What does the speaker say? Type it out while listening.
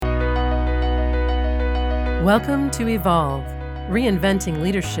Welcome to Evolve, Reinventing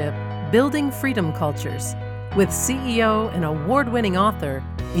Leadership, Building Freedom Cultures, with CEO and award-winning author,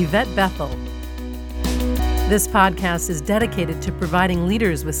 Yvette Bethel. This podcast is dedicated to providing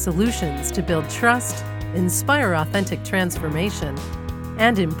leaders with solutions to build trust, inspire authentic transformation,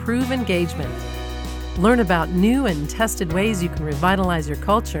 and improve engagement. Learn about new and tested ways you can revitalize your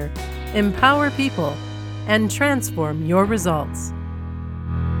culture, empower people, and transform your results.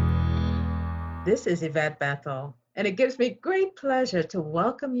 This is Yvette Bethel, and it gives me great pleasure to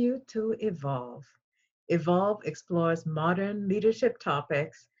welcome you to Evolve. Evolve explores modern leadership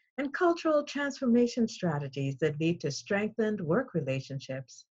topics and cultural transformation strategies that lead to strengthened work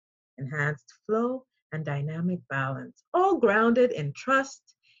relationships, enhanced flow, and dynamic balance, all grounded in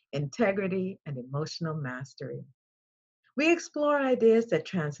trust, integrity, and emotional mastery. We explore ideas that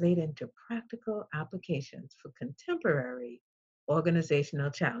translate into practical applications for contemporary organizational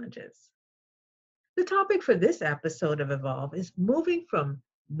challenges. The topic for this episode of Evolve is moving from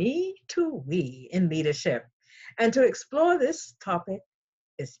me to we in leadership. And to explore this topic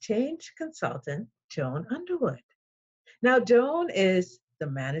is change consultant Joan Underwood. Now, Joan is the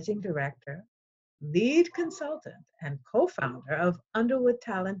managing director, lead consultant, and co founder of Underwood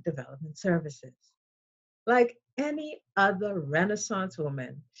Talent Development Services. Like any other Renaissance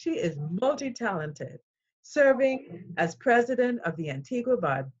woman, she is multi talented, serving as president of the Antigua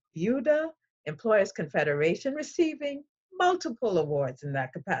Barbuda Employers Confederation, receiving multiple awards in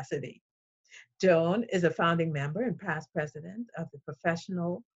that capacity. Joan is a founding member and past president of the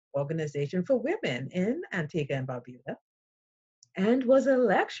Professional Organization for Women in Antigua and Barbuda, and was a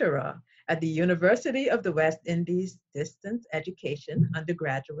lecturer at the University of the West Indies Distance Education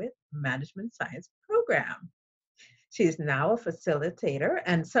Undergraduate Management Science Program. She is now a facilitator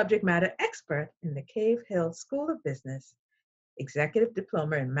and subject matter expert in the Cave Hill School of Business, Executive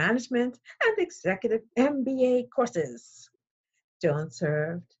Diploma in Management, and Executive MBA courses. Joan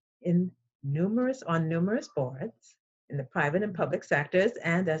served on numerous boards in the private and public sectors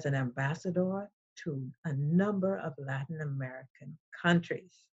and as an ambassador to a number of Latin American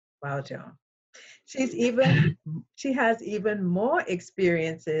countries. Wow, Joan. She has even more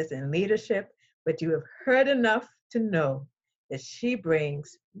experiences in leadership, but you have heard enough to know that she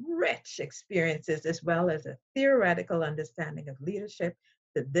brings rich experiences as well as a theoretical understanding of leadership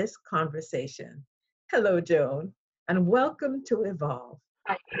to this conversation. Hello, Joan, and welcome to Evolve.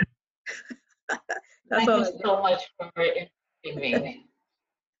 Hi. That's Thank you so much for inviting me.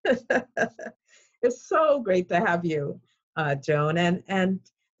 It's so great to have you, Joan. And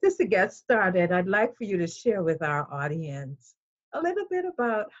just to get started, I'd like for you to share with our audience a little bit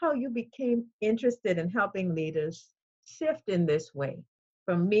about how you became interested in helping leaders shift in this way,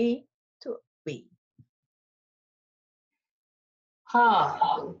 from me to we.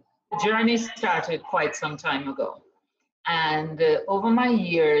 The journey started quite some time ago. And over my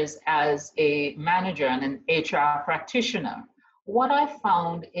years as a manager and an HR practitioner, what I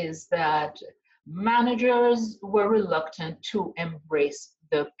found is that managers were reluctant to embrace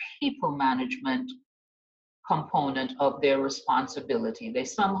the people management component of their responsibility. They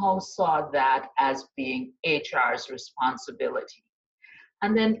somehow saw that as being HR's responsibility.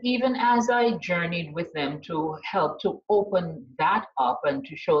 And then even as I journeyed with them to help to open that up and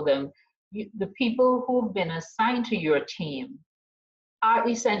to show them the people who've been assigned to your team are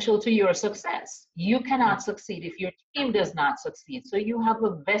essential to your success. You cannot succeed if your team does not succeed. So you have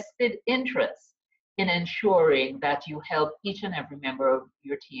a vested interest in ensuring that you help each and every member of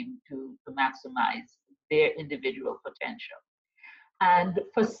your team to maximize their individual potential. And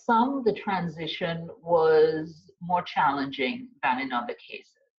for some, the transition was more challenging than in other cases.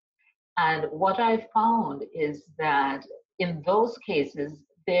 And what I found is that in those cases,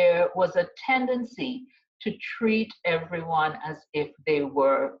 there was a tendency to treat everyone as if they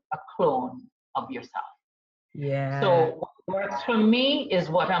were a clone of yourself. Yeah. So what works for me is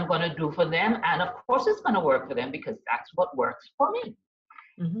what I'm going to do for them. And of course, it's going to work for them because that's what works for me.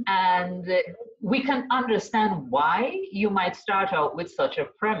 Mm-hmm. And we can understand why you might start out with such a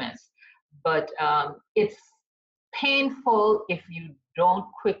premise, but it's painful if you don't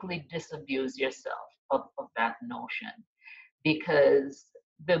quickly disabuse yourself of that notion, because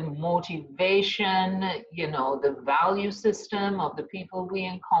the motivation, the value system of the people we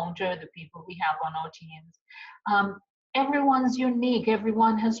encounter, the people we have on our teams, everyone's unique.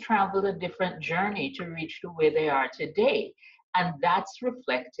 Everyone has traveled a different journey to reach to where they are today. And that's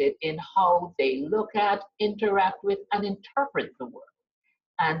reflected in how they look at, interact with, and interpret the world.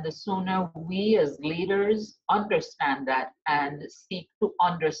 And the sooner we as leaders understand that and seek to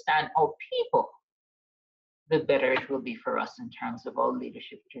understand our people, the better it will be for us in terms of our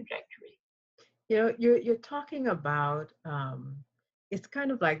leadership trajectory. You're talking about it's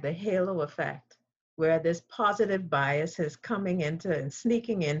kind of like the halo effect, where this positive bias is coming into and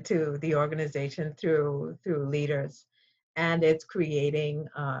sneaking into the organization through leaders, and it's creating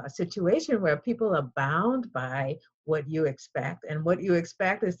a situation where people are bound by what you expect, and what you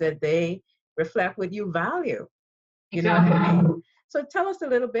expect is that they reflect what you value. You know what Exactly. I mean? So tell us a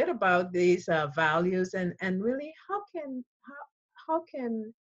little bit about these values, and really how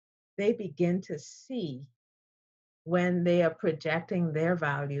can they begin to see when they are projecting their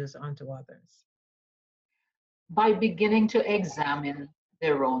values onto others. By beginning to examine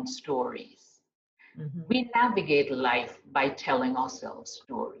their own stories. Hmm. We navigate life by telling ourselves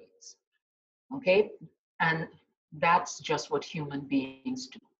stories, okay? And that's just what human beings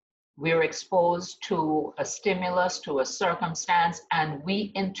do. We're exposed to a stimulus, to a circumstance, and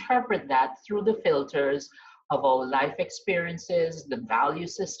we interpret that through the filters of our life experiences, the value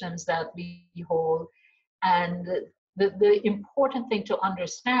systems that we hold. And the important thing to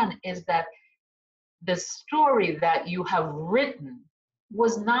understand is that the story that you have written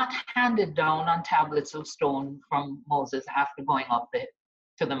was not handed down on tablets of stone from Moses after going up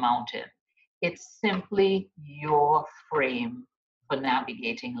to the mountain. It's simply your frame for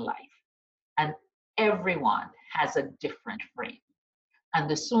navigating life. And everyone has a different frame. And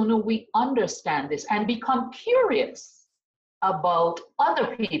the sooner we understand this and become curious about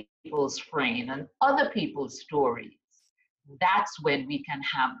other people's frame and other people's stories, that's when we can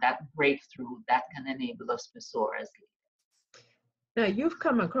have that breakthrough that can enable us to soar as leaders. Now, you've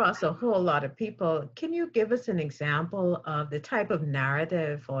come across a whole lot of people. Can you give us an example of the type of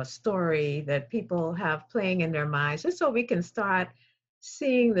narrative or story that people have playing in their minds, just so we can start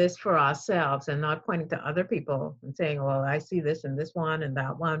seeing this for ourselves and not pointing to other people and saying, well, I see this in this one and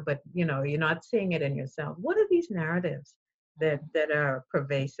that one, but you're not seeing it in yourself. What are these narratives that are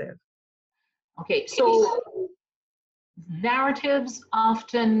pervasive? Okay, so narratives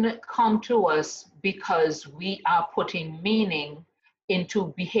often come to us because we are putting meaning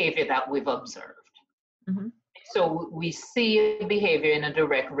into behavior that we've observed. Hmm. So we see a behavior in a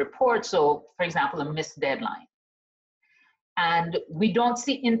direct report. So, for example, a missed deadline. And we don't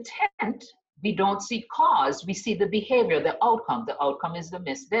see intent, we don't see cause, we see the behavior, the outcome. The outcome is the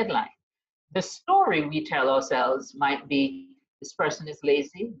missed deadline. The story we tell ourselves might be this person is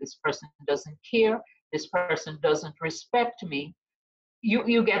lazy, this person doesn't care, this person doesn't respect me.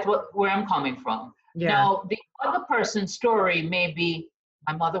 You get where I'm coming from. Yeah. Now, the other person's story may be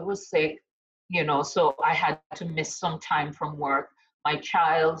my mother was sick, so I had to miss some time from work. My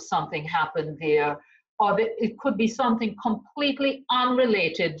child, something happened there. Or it could be something completely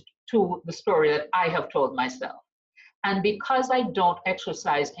unrelated to the story that I have told myself. And because I don't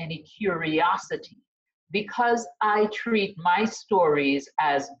exercise any curiosity, because I treat my stories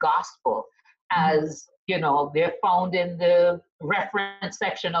as gospel, as they're found in the reference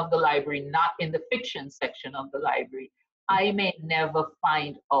section of the library, not in the fiction section of the library, I may never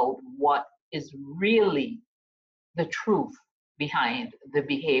find out what is really the truth behind the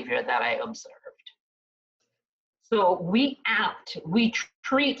behavior that I observed. So we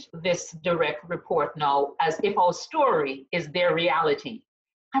treat this direct report now as if our story is their reality.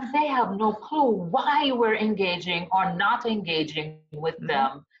 And they have no clue why we're engaging or not engaging with Mhm.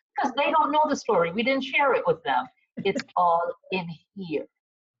 them because they don't know the story. We didn't share it with them. It's all in here.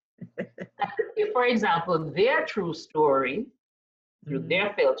 If, for example, their true story through Mhm.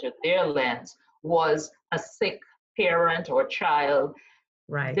 their filter, their lens, was a sick parent or child,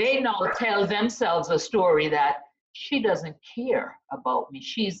 Right. they now tell themselves a story that she doesn't care about me.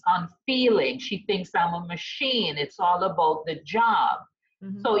 She's unfeeling. She thinks I'm a machine. It's all about the job.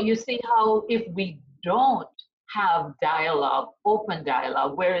 Mhm. So you see how if we don't have dialogue, open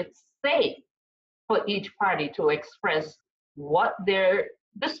dialogue, where it's safe for each party to express what the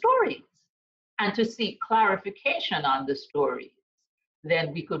stories and to seek clarification on the stories,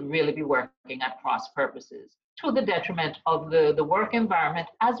 then we could really be working at cross purposes to the detriment of the work environment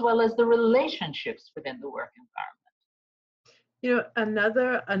as well as the relationships within the work environment.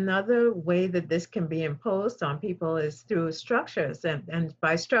 Another way that this can be imposed on people is through structures, and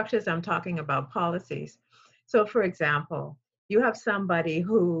by structures, I'm talking about policies. So, for example, you have somebody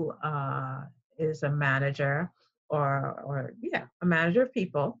who is a manager, or yeah, a manager of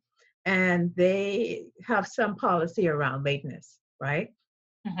people, and they have some policy around lateness, right?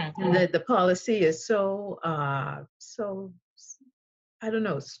 Mm-hmm. And the policy is so I don't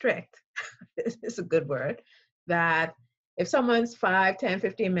know, strict is a good word, that if someone's 5, 10,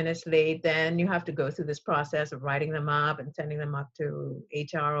 15 minutes late, then you have to go through this process of writing them up and sending them up to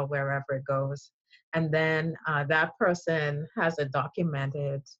HR or wherever it goes. And then that person has a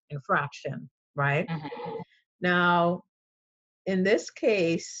documented infraction right? Mm-hmm. Now, in this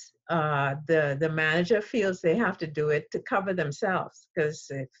case, the manager feels they have to do it to cover themselves, because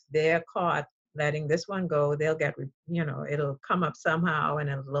if they're caught letting this one go, they'll get, it'll come up somehow and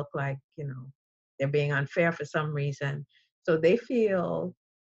it'll look like, they're being unfair for some reason. So they feel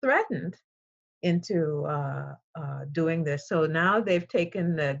threatened into doing this. So now they've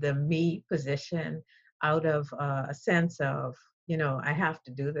taken the me position out of a sense of, I have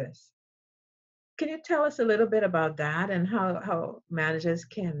to do this. Can you tell us a little bit about that and how managers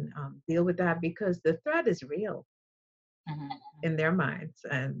can deal with that? Because the threat is real Mm-hmm. in their minds,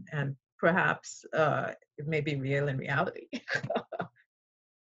 and perhaps it may be real in reality.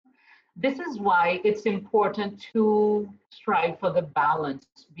 This is why it's important to strive for the balance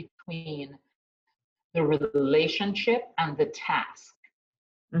between the relationship and the task,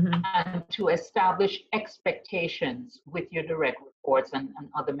 Hmm. and to establish expectations with your direct reports and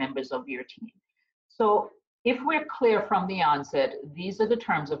other members of your team. So if we're clear from the onset, these are the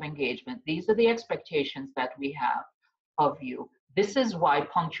terms of engagement, these are the expectations that we have of you. This is why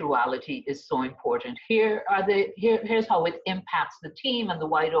punctuality is so important. Here's how it impacts the team and the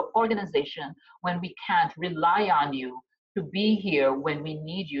wider organization when we can't rely on you to be here when we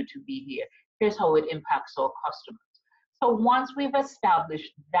need you to be here. Here's how it impacts our customers. So once we've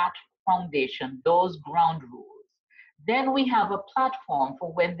established that foundation, those ground rules, then we have a platform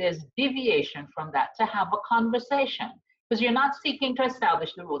for when there's deviation from that to have a conversation. Because you're not seeking to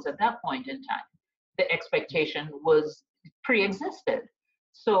establish the rules at that point in time. The expectation was pre-existed.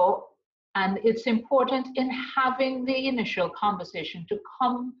 So, and it's important in having the initial conversation to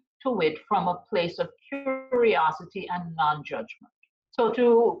come to it from a place of curiosity and non-judgment. So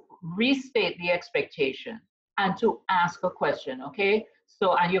to restate the expectation and to ask a question, okay?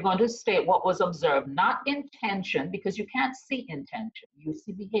 So, and you're going to state what was observed, not intention, because you can't see intention. You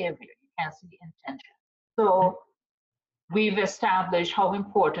see behavior, you can't see intention. So we've established how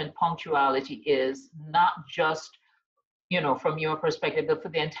important punctuality is, not just, from your perspective, but for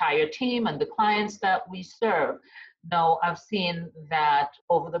the entire team and the clients that we serve. Now, I've seen that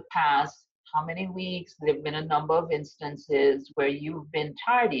over the past how many weeks, there have been a number of instances where you've been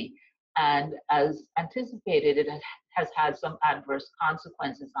tardy, and as anticipated, it has had some adverse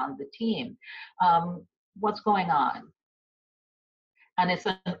consequences on the team. What's going on? And it's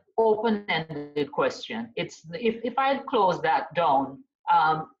an open-ended question. It's if I had closed that down,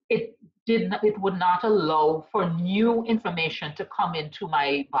 it would not allow for new information to come into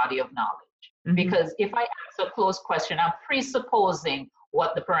my body of knowledge. Mm-hmm. Because if I ask a closed question, I'm presupposing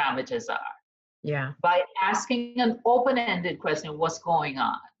what the parameters are. Yeah. By asking an open-ended question, what's going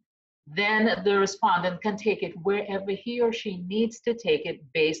on? Then the respondent can take it wherever he or she needs to take it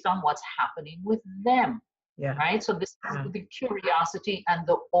based on what's happening with them. Yeah. Right? So this is the curiosity and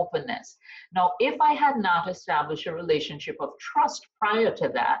the openness. Now, if I had not established a relationship of trust prior to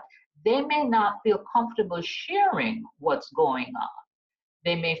that, they may not feel comfortable sharing what's going on.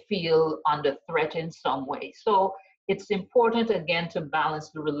 They may feel under threat in some way. So it's important, again, to balance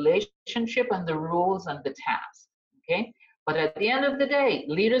the relationship and the rules and the task, okay? But at the end of the day,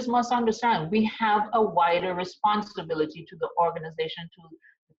 leaders must understand we have a wider responsibility to the organization, to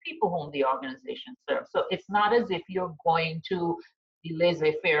the people whom the organization serves. So it's not as if you're going to be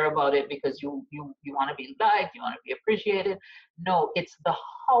laissez-faire about it because you want to be liked, you want to be appreciated. No, it's the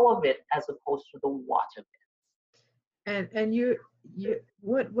how of it as opposed to the what of it. And you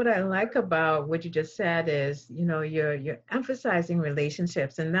what I like about what you just said is, you're emphasizing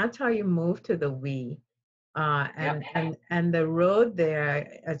relationships, and that's how you move to the we. And the road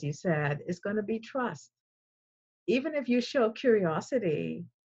there, as you said, is going to be trust. Even if you show curiosity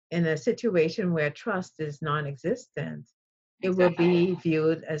in a situation where trust is non-existent, it will be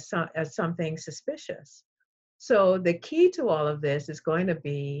viewed as something suspicious. So the key to all of this is going to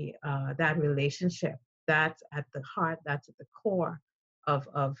be that relationship. That's at the heart, that's at the core of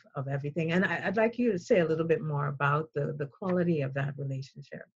everything. And I'd like you to say a little bit more about the quality of that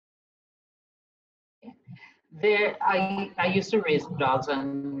relationship. I used to raise dogs,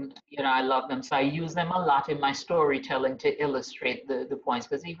 and I love them, so I use them a lot in my storytelling to illustrate the points,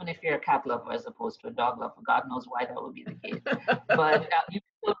 because even if you're a cat lover as opposed to a dog lover, God knows why that would be the case, but you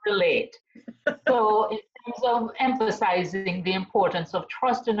will relate. So in terms of emphasizing the importance of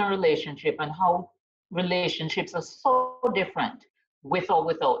trust in a relationship and how relationships are so different with or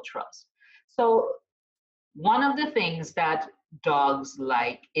without trust. So one of the things that dogs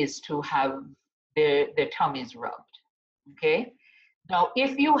like is to have their tummies rubbed, okay? Now,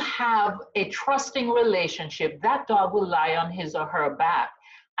 if you have a trusting relationship, that dog will lie on his or her back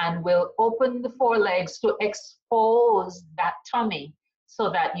and will open the forelegs to expose that tummy so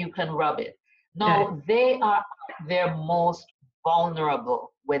that you can rub it. No, they are their most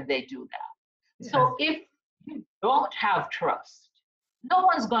vulnerable when they do that. Yeah. So if you don't have trust, no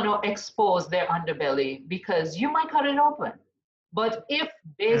one's going to expose their underbelly because you might cut it open. But if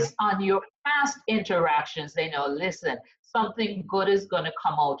based on your past interactions, they know, listen, something good is going to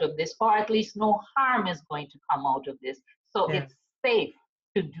come out of this, or at least no harm is going to come out of this. So it's safe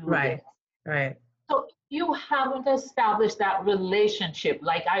to do this. Right. So you haven't established that relationship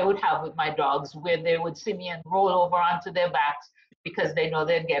like I would have with my dogs, where they would see me and roll over onto their backs because they know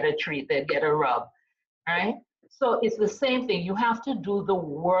they'd get a treat, they'd get a rub, right? So it's the same thing. You have to do the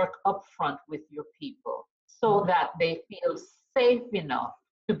work up front with your people so that they feel safe enough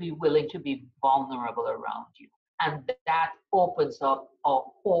to be willing to be vulnerable around you. And that opens up a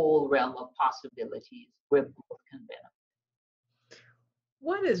whole realm of possibilities where both can benefit.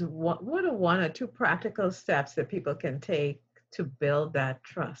 What are one or two practical steps that people can take to build that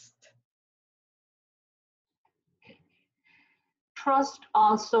trust? Trust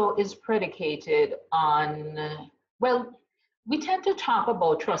also is predicated on, well, we tend to talk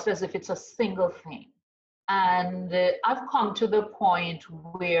about trust as if it's a single thing. And I've come to the point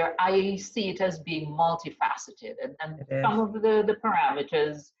where I see it as being multifaceted, and some of the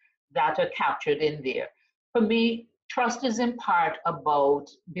parameters that are captured in there. For me, trust is in part about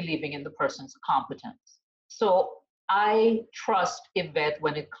believing in the person's competence. So I trust Yvette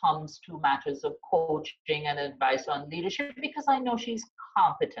when it comes to matters of coaching and advice on leadership because I know she's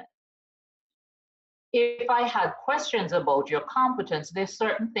competent. If I had questions about your competence, there's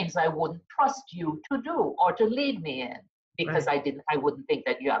certain things I wouldn't trust you to do or to lead me in because I wouldn't think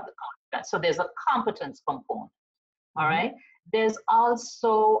that you have the competence. So there's a competence component. All right. There's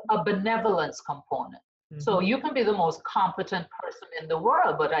also a benevolence component. So you can be the most competent person in the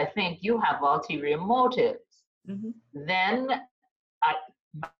world, but I think you have ulterior motives. Then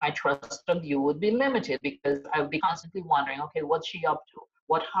my trust of you would be limited because I would be constantly wondering, okay, what's she up to?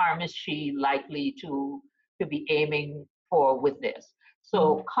 What harm is she likely to be aiming for with this?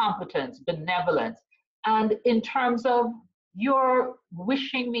 So competence, benevolence, and in terms of you're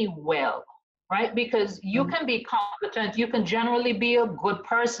wishing me well, right? Because you can be competent, you can generally be a good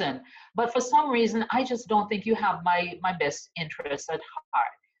person, but for some reason, I just don't think you have my best interests at heart.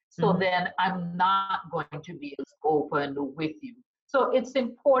 So then I'm not going to be as open with you. So it's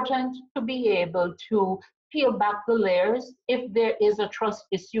important to be able to peel back the layers if there is a trust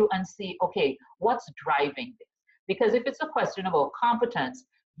issue and see, okay, what's driving this? Because if it's a question about competence,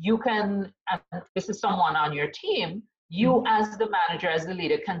 you can, and this is someone on your team, you as the manager, as the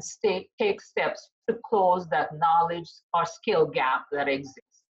leader, can take steps to close that knowledge or skill gap that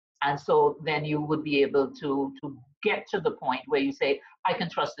exists. And so then you would be able to get to the point where you say, I can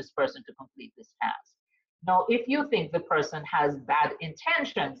trust this person to complete this task. Now, if you think the person has bad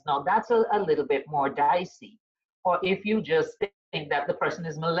intentions, now that's a little bit more dicey. Or if you just think that the person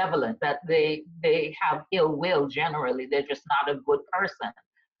is malevolent, that they have ill will generally, they're just not a good person,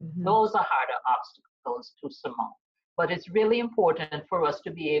 those are harder obstacles to surmount. But it's really important for us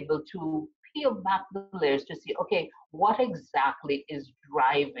to be able to peel back the layers to see, okay, what exactly is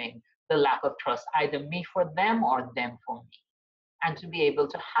driving the lack of trust, either me for them or them for me, and to be able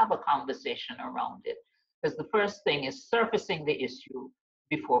to have a conversation around it. Because the first thing is surfacing the issue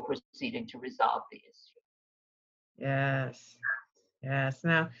before proceeding to resolve the issue. Yes.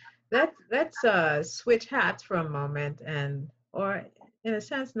 Now, let's switch hats for a moment, or in a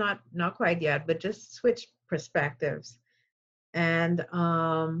sense, not quite yet, but just switch perspectives. And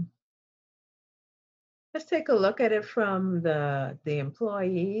let's take a look at it from the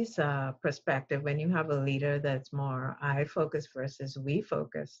employee's perspective. When you have a leader that's more I focused versus we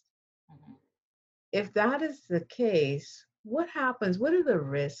focused, if that is the case, what happens? What are the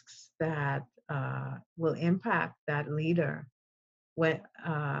risks that will impact that leader when,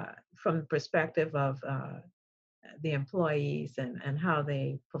 from the perspective of the employees and how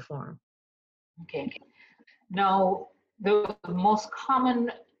they perform? Okay. Now, the most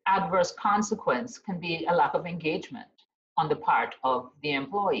common adverse consequence can be a lack of engagement on the part of the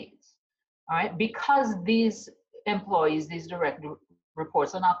employees. All right, because these employees, these direct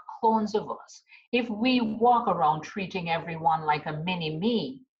reports, are not clones of us. If we walk around treating everyone like a mini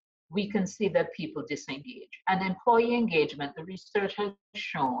me, we can see that people disengage. And employee engagement, the research has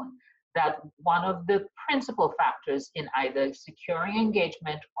shown that one of the principal factors in either securing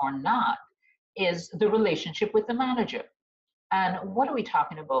engagement or not is the relationship with the manager. And what are we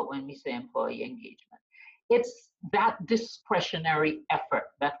talking about when we say employee engagement? It's that discretionary effort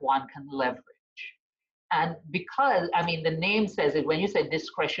that one can leverage. And because, I mean, the name says it, when you say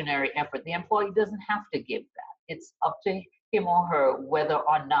discretionary effort, the employee doesn't have to give that. It's up to him or her whether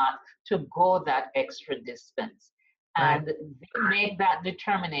or not to go that extra distance. And they make that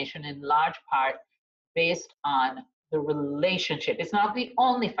determination in large part based on the relationship. It's not the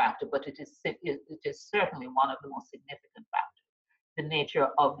only factor, but it is certainly one of the most significant factors, the nature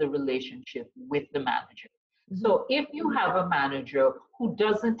of the relationship with the manager. So if you have a manager who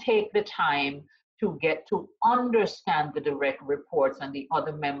doesn't take the time to get to understand the direct reports and the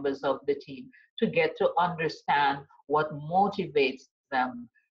other members of the team, to get to understand what motivates them.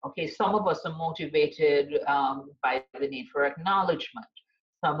 Okay, some of us are motivated by the need for acknowledgement.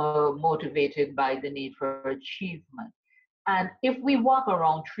 Some are motivated by the need for achievement. And if we walk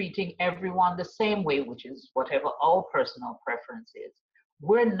around treating everyone the same way, which is whatever our personal preference is,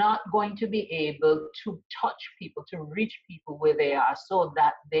 we're not going to be able to touch people, to reach people where they are so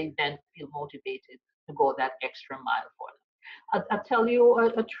that they then feel motivated to go that extra mile for them. I'll tell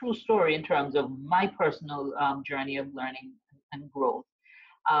you a true story in terms of my personal journey of learning and growth.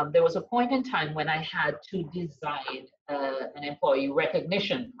 There was a point in time when I had to design an employee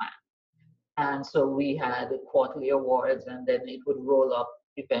recognition plan. And so we had quarterly awards, and then it would roll up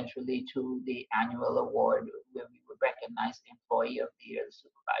eventually to the annual award where we would recognize the employee of the year, the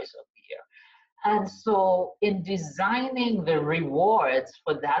supervisor of the year. And so in designing the rewards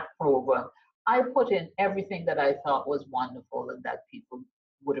for that program, I put in everything that I thought was wonderful and that people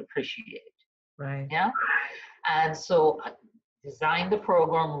would appreciate. Right. Yeah. And so I designed the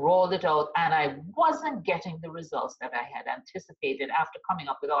program, rolled it out, and I wasn't getting the results that I had anticipated after coming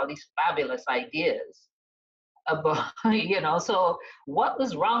up with all these fabulous ideas about, so what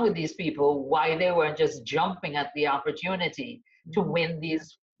was wrong with these people? Why they weren't just jumping at the opportunity to win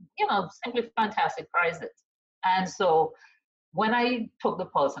these, simply fantastic prizes. And so when I took the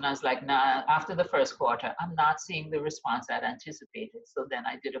pulse and I was like, nah, after the first quarter, I'm not seeing the response I'd anticipated. So then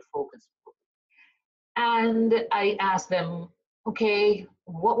I did a focus group. And I asked them, okay,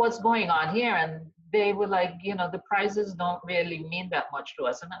 what's going on here? And they were like, the prizes don't really mean that much to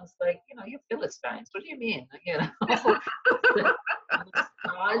us. And I was like, you Philistines, what do you mean? The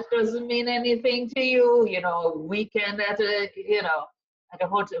massage doesn't mean anything to you. A weekend at a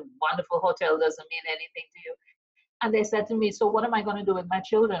hotel, wonderful hotel doesn't mean anything to you. And they said to me, so what am I going to do with my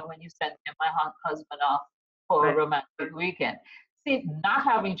children when you send my husband off for a romantic weekend? See, not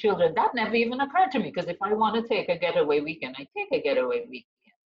having children, that never even occurred to me, because if I want to take a getaway weekend, I take a getaway weekend,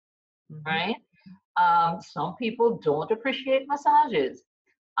 right? Some people don't appreciate massages.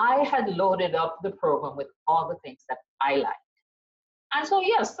 I had loaded up the program with all the things that I liked. And so,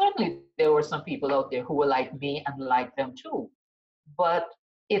 yes, certainly there were some people out there who were like me and liked them too, but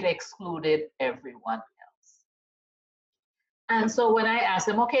it excluded everyone else. And so when I asked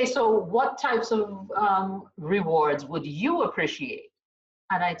them, okay, so what types of rewards would you appreciate?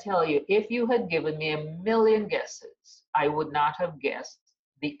 And I tell you, if you had given me a million guesses, I would not have guessed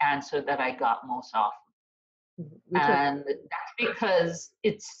the answer that I got most often. And that's because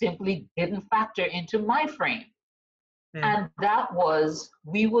it simply didn't factor into my frame. And that was,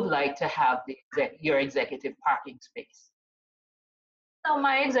 we would like to have your executive parking space. Now,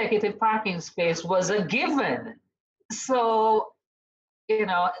 my executive parking space was a given. So, so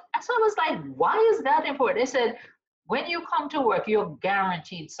I was like, why is that important? They said, when you come to work, you're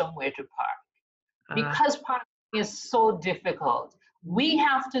guaranteed somewhere to park. Because parking is so difficult, we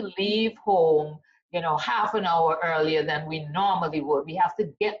have to leave home, half an hour earlier than we normally would. We have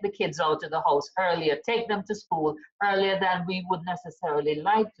to get the kids out of the house earlier, take them to school earlier than we would necessarily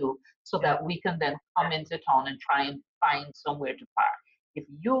like to, so that we can then come into town and try and find somewhere to park. If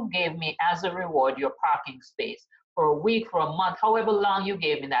you gave me as a reward your parking space for a week, for a month, however long you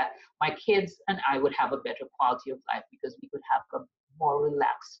gave me that, my kids and I would have a better quality of life, because we could have a more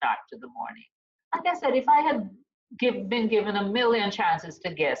relaxed start to the morning. Like I said, if I had been given a million chances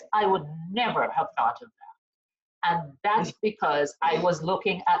to guess, I would never have thought of that. And that's because I was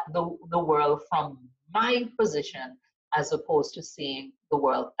looking at the world from my position, as opposed to seeing the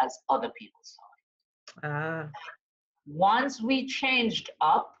world as other people saw it. Once we changed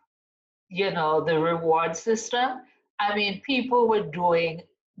up, the reward system, people were going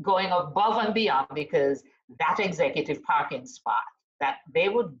above and beyond, because that executive parking spot, that they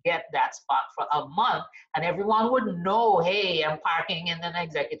would get that spot for a month, and everyone would know, hey, I'm parking in an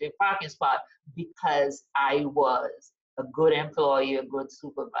executive parking spot because I was a good employee, a good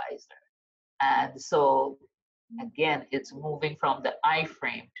supervisor. And so, again, it's moving from the I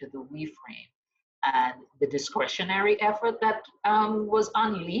frame to the we frame. And the discretionary effort that was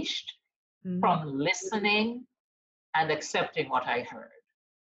unleashed from listening and accepting what I heard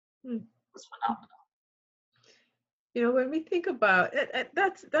was phenomenal. When we think about it,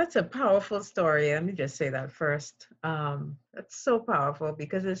 that's a powerful story. Let me just say that first. That's so powerful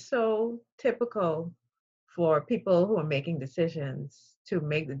because it's so typical for people who are making decisions to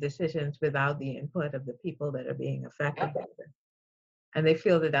make the decisions without the input of the people that are being affected Yep. by them, and they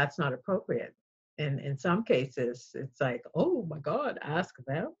feel that that's not appropriate. And in some cases, it's like, oh my God, ask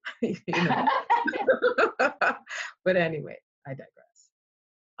them, you know. But anyway, I digress.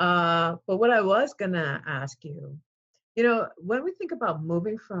 But what I was gonna ask you, when we think about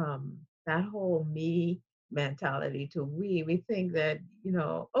moving from that whole me mentality to we think that,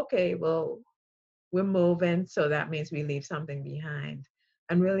 okay, well, we're moving, so that means we leave something behind.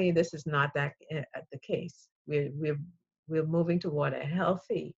 And really, this is not that the case. We're moving toward a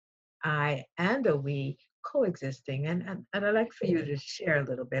healthy I and a we coexisting. And I'd like for you to share a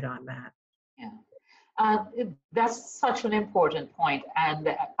little bit on that. Yeah. That's such an important point,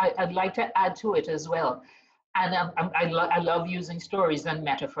 and I'd like to add to it as well. And I love using stories and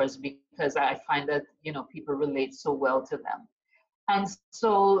metaphors because I find that people relate so well to them. And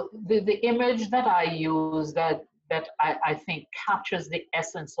so the image that I use that I think captures the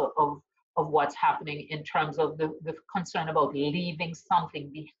essence of what's happening in terms of the concern about leaving something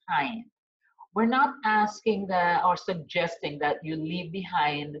behind. We're not asking that or suggesting that you leave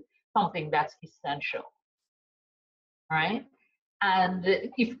behind something that's essential, right? And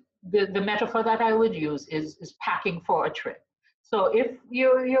if the metaphor that I would use is packing for a trip. So if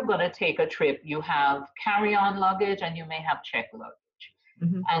you're going to take a trip, you have carry-on luggage and you may have check luggage.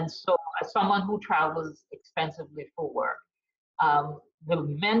 Mhm. And so, as someone who travels extensively for work, the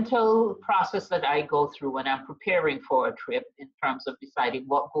mental process that I go through when I'm preparing for a trip in terms of deciding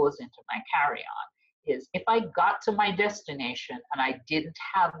what goes into my carry-on is if I got to my destination and I didn't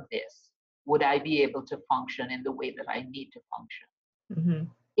have this, would I be able to function in the way that I need to function? Mhm.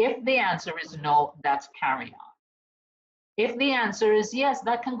 If the answer is no, that's carry-on. If the answer is yes,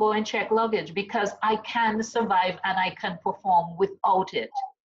 that can go in check luggage because I can survive and I can perform without it.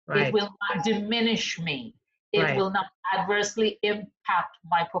 It Right. will not diminish me. It Right. will not adversely impact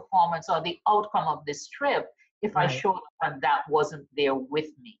my performance or the outcome of this trip if I Right. showed up and that wasn't there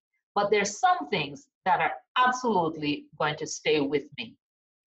with me. But there's some things that are absolutely going to stay with me.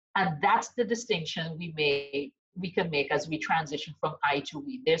 And that's the distinction we can make as we transition from I to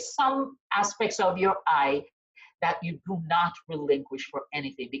we. There's some aspects of your I that you do not relinquish for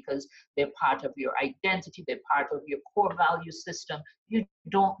anything because they're part of your identity, they're part of your core value system. You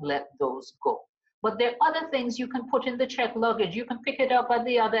don't let those go. But there are other things you can put in the check luggage. You can pick it up at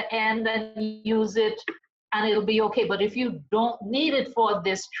the other end and use it, and it'll be okay. But if you don't need it for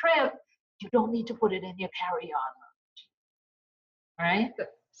this trip, you don't need to put it in your carry-on, right?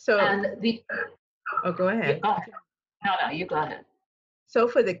 So, And the oh, go you ahead. go ahead. No, you go ahead. So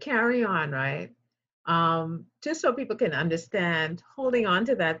for the carry on, right? Just so people can understand, holding on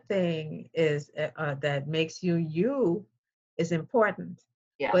to that thing is that makes you you is important.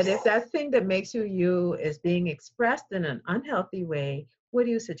 But if Yes. that thing that makes you you is being expressed in an unhealthy way, what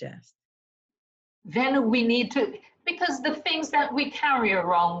do you suggest? Then we need to, because the things that we carry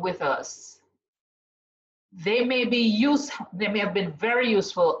around with us, they may have been very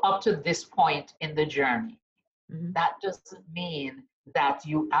useful up to this point in the journey. Mhm. That doesn't mean that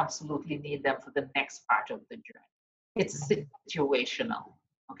you absolutely need them for the next part of the journey. It's Mhm. situational.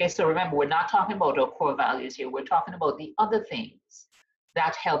 Okay, so remember, we're not talking about our core values here. We're talking about the other things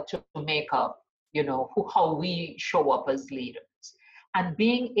that help to make up, how we show up as leaders. And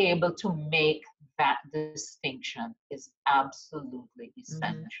being able to make that distinction is absolutely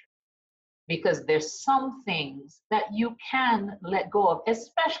essential Mhm. because there's some things that you can let go of,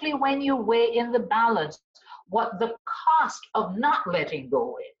 especially when you weigh in the balance what the cost of not letting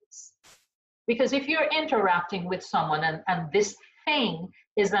go is. Because if you're interacting with someone and this thing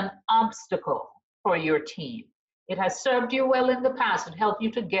is an obstacle for your team, it has served you well in the past, it helped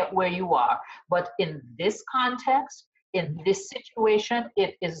you to get where you are. But in this context, in this situation,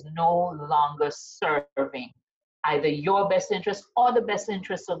 it is no longer serving either your best interest or the best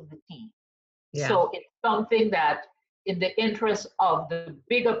interest of the team. Yeah. So it's something that, in the interest of the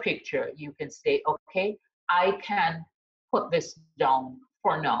bigger picture, you can say, okay, I can put this down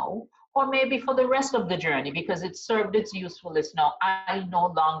for now, or maybe for the rest of the journey because it served its usefulness now. I no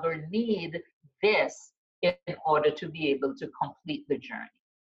longer need this in order to be able to complete the journey.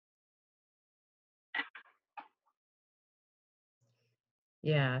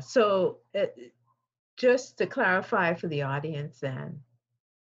 Yeah. So just to clarify for the audience then,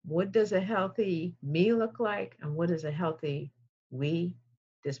 what does a healthy me look like and what does a healthy we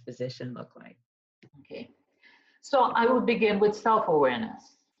disposition look like? Okay. So I will begin with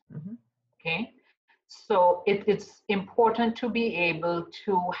self-awareness. Mhm. Okay. So it's important to be able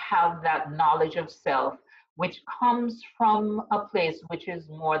to have that knowledge of self, which comes from a place which is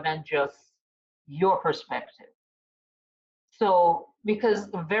more than just your perspective. So, because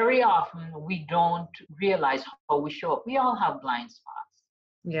very often we don't realize how we show up. We all have blind spots.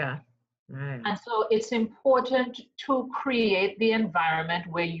 Yeah. Right. And so it's important to create the environment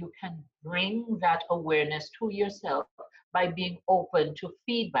where you can bring that awareness to yourself by being open to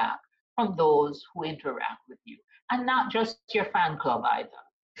feedback from those who interact with you, and not just your fan club either,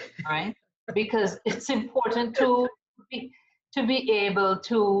 right? Because it's important be to be able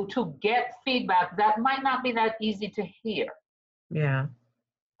to get feedback that might not be that easy to hear, Yeah.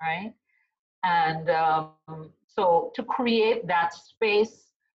 right? And so to create that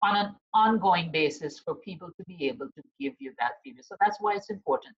space on an ongoing basis for people to be able to give you that feedback. So that's why it's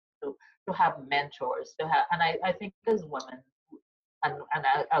important to have mentors, to have, and I think as women,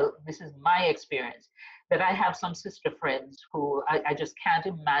 this is my experience, that I have some sister friends who I just can't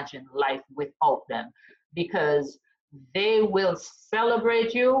imagine life without them, because they will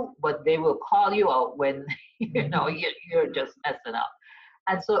celebrate you, but they will call you out when you know you're just messing up.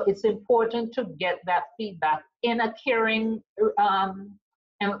 And so it's important to get that feedback in a caring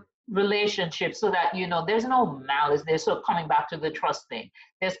relationship, so that you know there's no malice there. So coming back to the trust thing,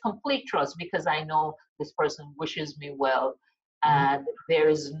 there's complete trust because I know this person wishes me well, and there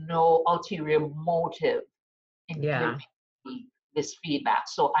is no ulterior motive in Yeah. giving me this feedback.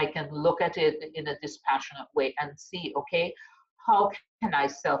 So I can look at it in a dispassionate way and see, okay, how can I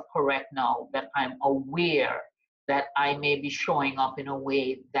self-correct now that I'm aware that I may be showing up in a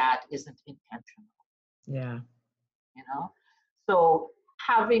way that isn't intentional, Yeah. you know? So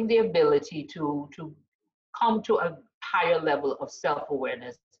having the ability to come to a higher level of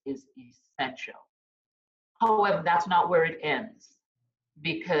self-awareness is essential. However, that's not where it ends,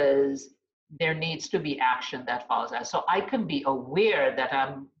 because there needs to be action that follows that. So I can be aware that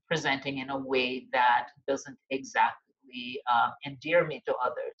I'm presenting in a way that doesn't exactly endear me to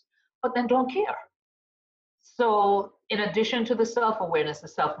others, but then don't care. So in addition to the self-awareness, the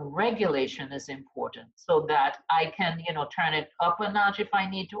self-regulation is important, so that I can, you know, turn it up a notch if I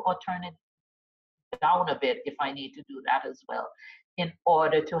need to, or turn it down a bit if I need to do that as well, in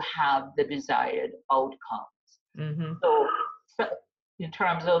order to have the desired outcomes. Mm-hmm. So in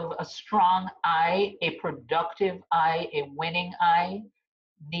terms of a strong I, a productive I, a winning I,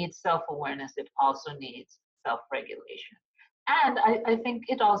 needs self-awareness. It also needs self-regulation. And I think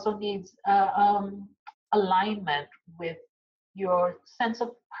it also needs alignment with your sense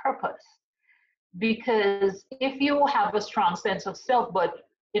of purpose. Because if you have a strong sense of self, but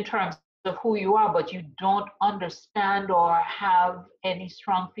in terms of who you are, but you don't understand or have any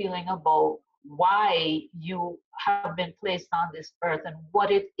strong feeling about why you have been placed on this earth and what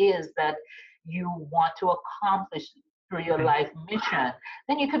it is that you want to accomplish through your life mission,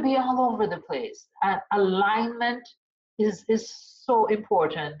 then you could be all over the place. And alignment is so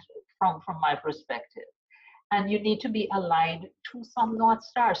important from my perspective. And you need to be aligned to some North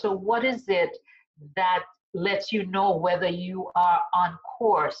Star. So what is it that lets you know whether you are on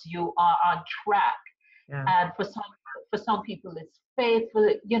course, you are on track? Yeah. And for some people it's faith,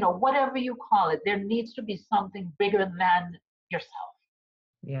 you know, whatever you call it, there needs to be something bigger than yourself.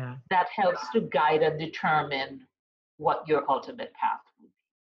 Yeah. That helps to guide and determine what your ultimate path will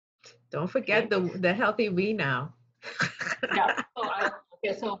be. Don't forget the healthy we now. Yeah.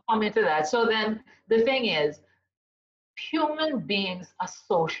 So come into that. So then the thing is, human beings are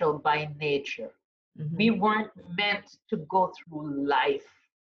social by nature. Mm-hmm. We weren't meant to go through life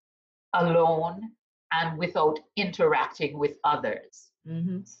alone and without interacting with others.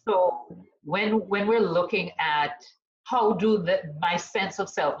 Mm-hmm. So when we're looking at how do my sense of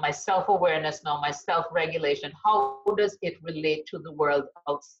self, my self-awareness now, my self-regulation, how does it relate to the world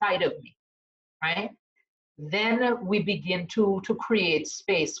outside of me, right? Then we begin to create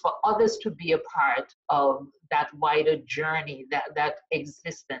space for others to be a part of that wider journey, that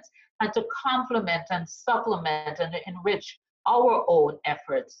existence, and to complement and supplement and enrich our own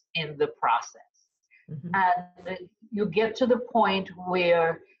efforts in the process. Mm-hmm. And you get to the point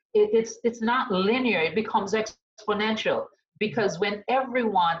where it's not linear, it becomes exponential. Because when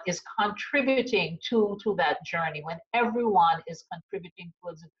everyone is contributing to that journey, when everyone is contributing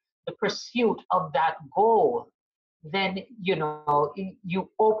towards the pursuit of that goal, then you know you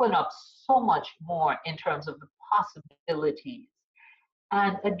open up so much more in terms of the possibilities.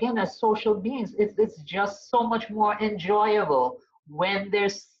 And again, as social beings, it's just so much more enjoyable when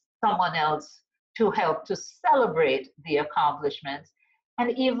there's someone else to help to celebrate the accomplishments.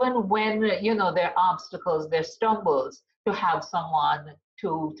 And even when, you know, there are obstacles, there are stumbles, to have someone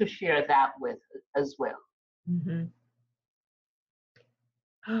to share that with as well. Mm-hmm.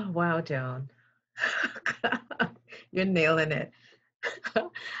 Oh, wow, Joan. You're nailing it.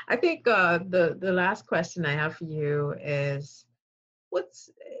 I think the last question I have for you is, what's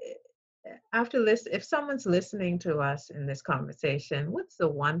if someone's listening to us in this conversation, what's the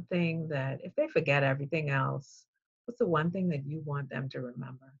one thing that, if they forget everything else, what's the one thing that you want them to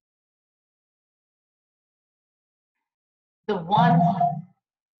remember? The one,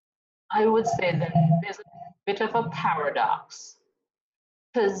 I would say that there's a bit of a paradox,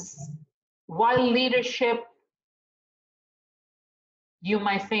 because while leadership, you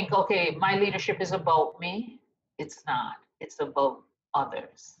might think, okay, my leadership is about me. It's not. It's about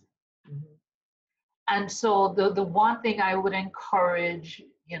others. Mm-hmm. And so the one thing I would encourage,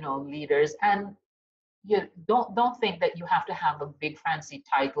 leaders, and you don't think that you have to have a big fancy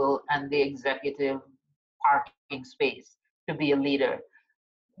title and the executive parking space to be a leader.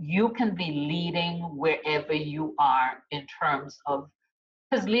 You can be leading wherever you are in terms of,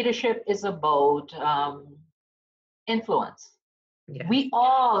 because leadership is about influence. Yes. We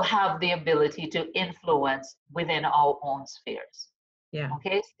all have the ability to influence within our own spheres. Yeah.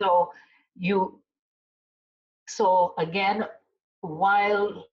 Okay, so again,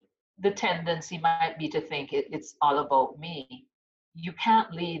 while the tendency might be to think it's all about me, you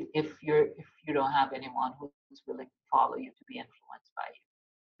can't lead if you don't have anyone who's willing to follow you, to be influenced by you.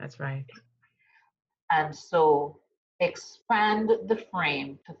 That's right. And so expand the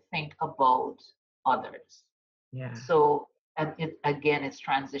frame to think about others. Yeah. So, and it's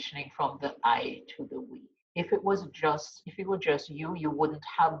transitioning from the I to the we. If it were just you, you wouldn't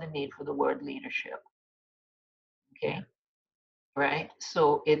have the need for the word leadership. Okay. Yeah. Right?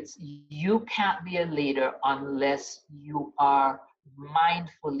 So you can't be a leader unless you are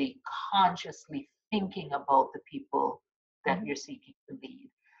mindfully, consciously thinking about the people that you're seeking to lead.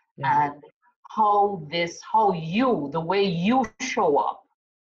 Yeah. And the way you show up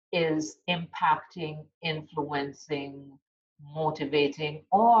is impacting, influencing, motivating,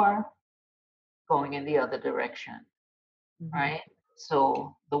 or going in the other direction. Mm-hmm. Right?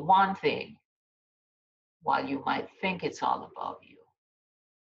 So the one thing, while you might think it's all about you,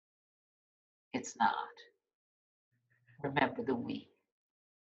 it's not. Remember the we.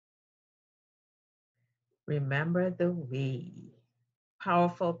 Remember the we.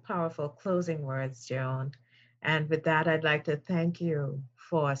 Powerful, powerful closing words, Joan. And with that, I'd like to thank you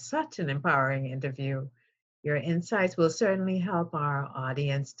for such an empowering interview. Your insights will certainly help our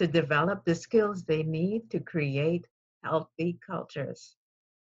audience to develop the skills they need to create healthy cultures.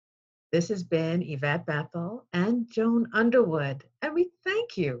 This has been Yvette Bethel and Joan Underwood, and we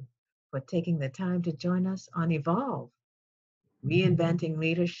thank you for taking the time to join us on Evolve, Reinventing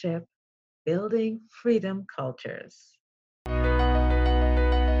Leadership, Building Freedom Cultures.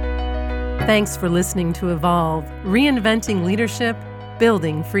 Thanks for listening to Evolve, Reinventing Leadership,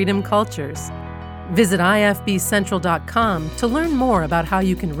 Building Freedom Cultures. Visit ifbcentral.com to learn more about how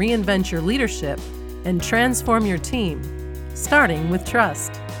you can reinvent your leadership and transform your team, starting with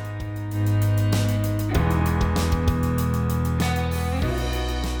trust.